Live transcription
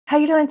How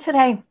you doing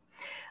today?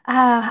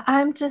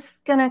 I'm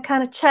just gonna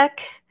kind of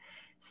check,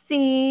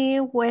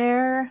 see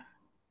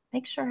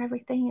make sure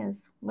everything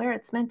is where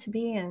it's meant to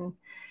be and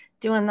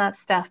doing that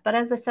stuff. But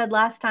as I said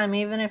last time,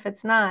 even if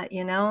it's not,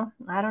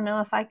 I don't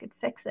know if I could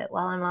fix it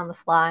while I'm on the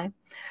fly.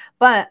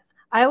 But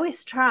I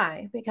always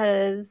try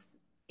because,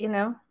 you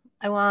know,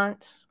 I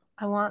want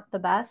I want the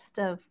best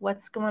of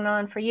what's going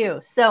on for you.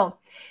 So,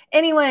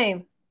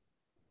 anyway,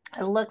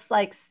 it looks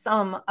like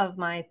some of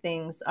my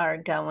things are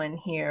going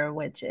here,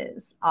 which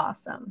is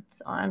awesome.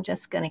 So I'm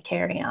just going to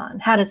carry on.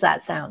 How does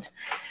that sound?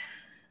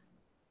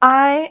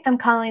 I am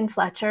Colleen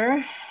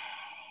Fletcher,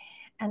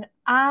 and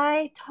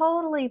I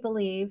totally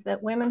believe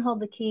that women hold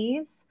the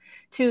keys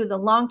to the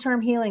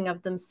long-term healing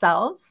of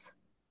themselves,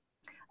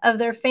 of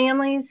their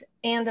families,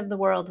 and of the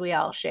world we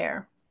all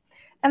share.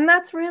 And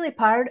that's really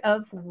part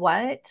of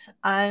what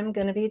I'm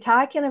going to be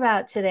talking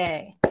about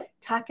today.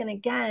 Talking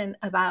again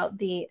about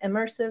the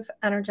Immersive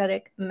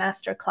Energetic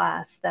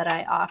Masterclass that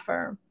I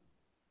offer.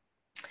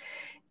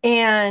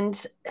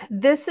 And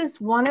this is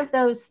one of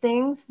those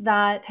things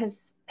that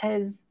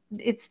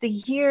it's the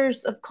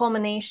years of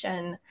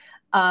culmination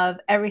of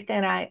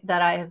everything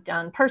that I have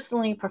done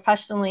personally,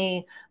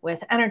 professionally,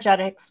 with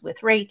energetics,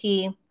 with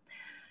Reiki.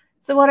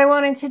 So what I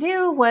wanted to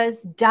do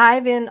was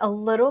dive in a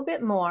little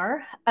bit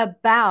more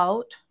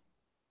about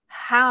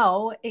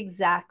how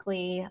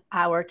exactly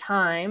our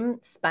time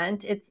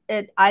spent.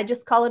 I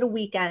just call it a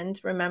weekend.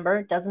 Remember,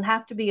 it doesn't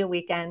have to be a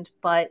weekend,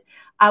 but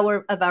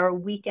our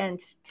weekend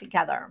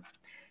together.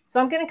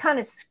 So I'm going to kind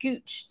of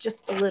scooch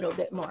just a little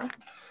bit more.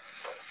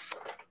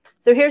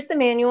 So here's the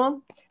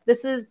manual.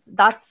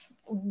 That's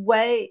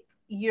what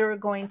you're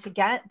going to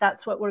get.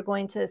 That's what we're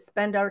going to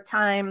spend our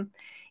time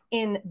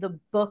in, the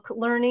book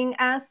learning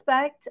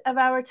aspect of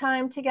our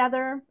time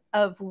together,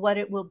 of what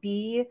it will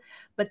be,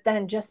 but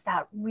then just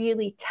that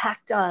really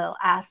tactile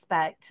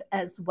aspect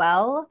as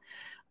well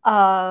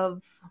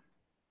of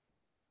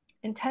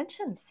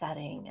intention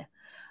setting,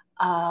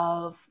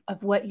 of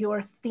what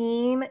your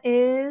theme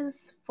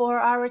is for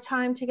our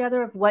time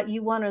together, of what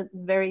you want to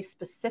very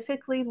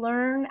specifically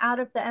learn out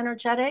of the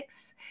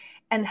energetics,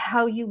 and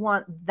how you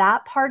want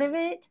that part of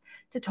it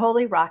to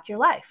totally rock your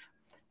life.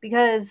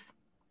 Because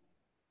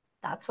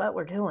that's what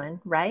we're doing,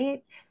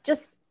 right?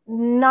 Just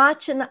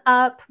notching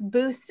up,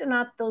 boosting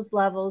up those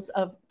levels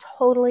of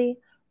totally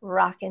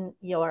rocking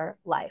your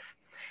life.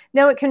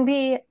 Now, it can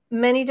be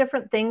many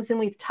different things, and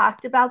we've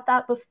talked about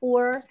that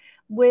before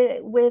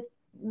with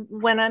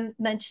when I'm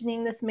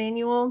mentioning this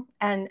manual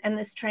and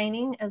this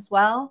training as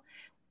well.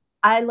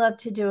 I love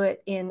to do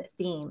it in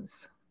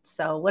themes.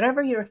 So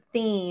whatever your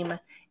theme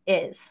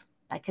is,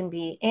 that can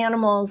be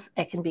animals,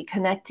 it can be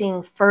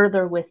connecting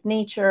further with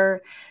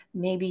nature.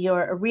 Maybe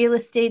you're a real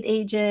estate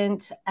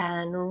agent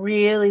and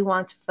really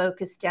want to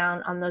focus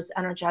down on those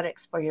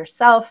energetics for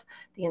yourself,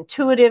 the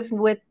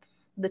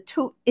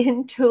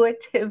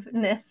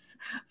intuitiveness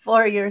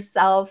for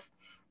yourself,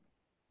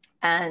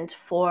 and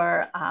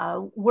for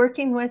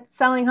working with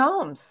selling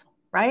homes,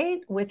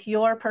 right? With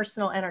your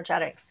personal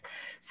energetics.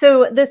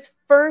 So this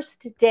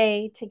first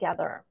day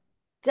together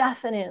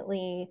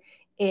definitely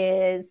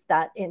is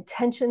that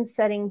intention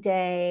setting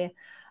day.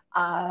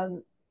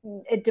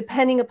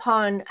 Depending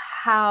upon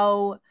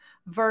how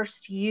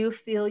versed you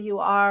feel you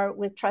are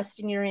with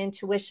trusting your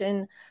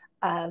intuition,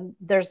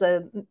 there's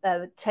a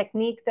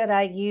technique that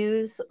I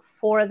use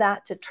for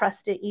that to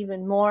trust it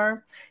even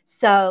more.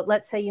 So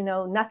let's say you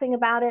know nothing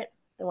about it,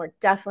 then we're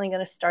definitely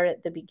going to start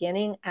at the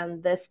beginning,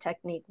 and this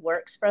technique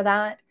works for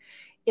that.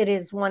 It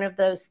is one of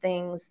those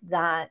things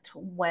that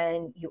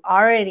when you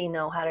already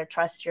know how to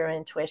trust your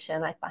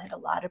intuition, I find a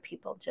lot of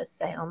people just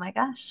say, oh my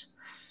gosh,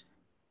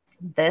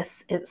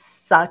 this is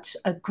such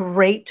a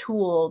great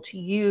tool to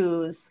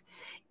use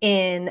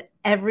in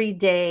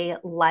everyday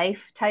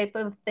life type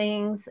of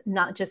things,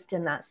 not just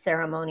in that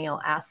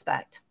ceremonial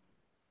aspect.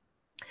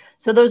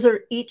 So those are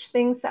each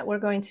things that we're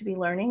going to be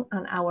learning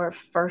on our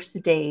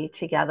first day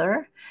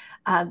together.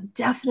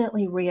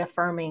 Definitely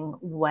reaffirming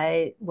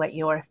what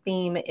your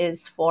theme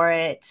is for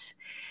it.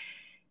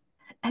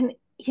 And,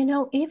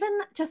 even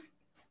just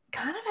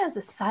kind of as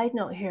a side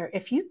note here,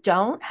 if you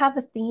don't have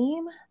a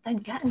theme, then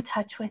get in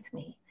touch with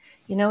me.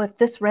 If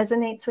this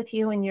resonates with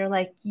you and you're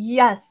like,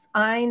 yes,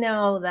 I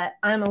know that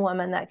I'm a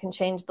woman that can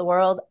change the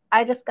world.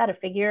 I just got to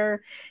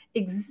figure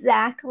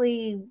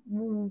exactly,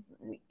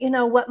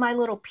 what my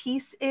little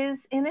piece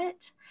is in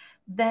it,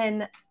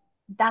 then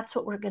that's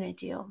what we're going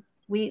to do.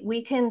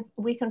 We can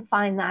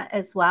find that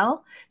as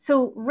well.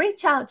 So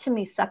reach out to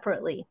me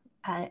separately,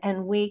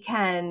 and we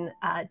can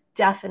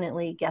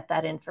definitely get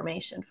that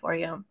information for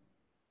you.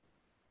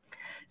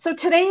 So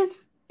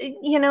today's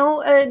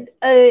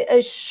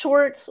a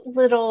short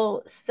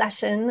little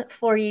session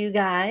for you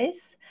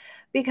guys,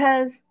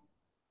 because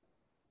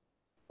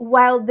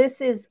while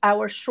this is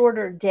our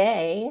shorter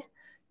day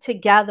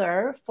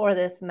together for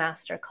this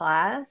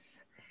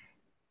masterclass,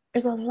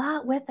 there's a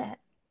lot with it.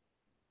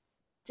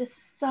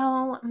 Just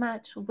so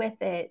much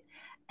with it.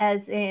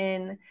 As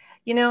in,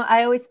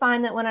 I always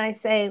find that when I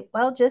say,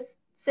 well, just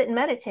sit and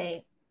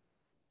meditate,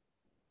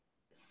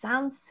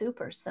 sounds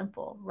super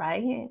simple,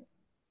 right?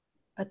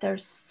 But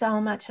there's so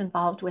much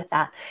involved with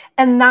that.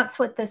 And that's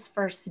what this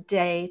first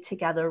day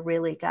together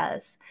really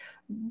does.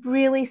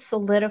 Really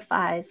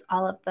solidifies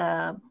all of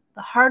the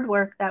hard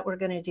work that we're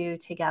going to do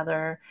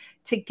together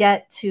to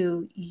get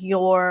to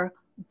your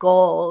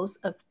goals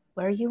of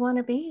where you want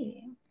to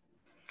be.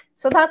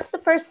 So that's the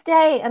first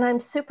day, and I'm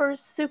super,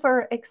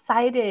 super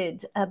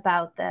excited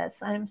about this.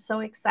 I'm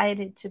so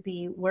excited to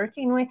be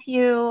working with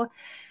you.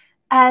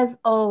 As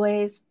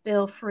always,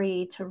 feel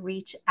free to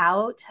reach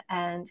out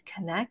and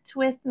connect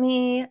with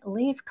me.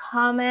 Leave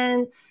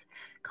comments.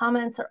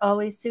 Comments are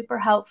always super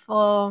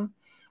helpful.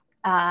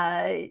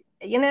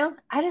 You know,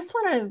 I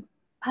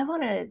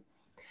want to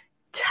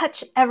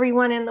touch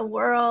everyone in the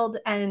world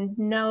and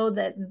know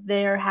that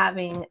they're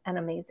having an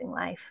amazing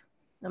life,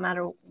 no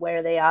matter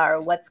where they are,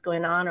 or what's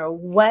going on, or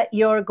what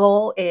your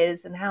goal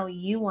is, and how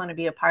you want to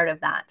be a part of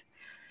that.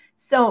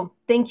 So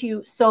thank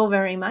you so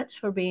very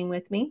much for being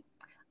with me.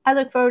 I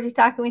look forward to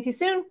talking with you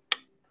soon.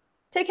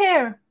 Take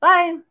care.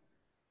 Bye.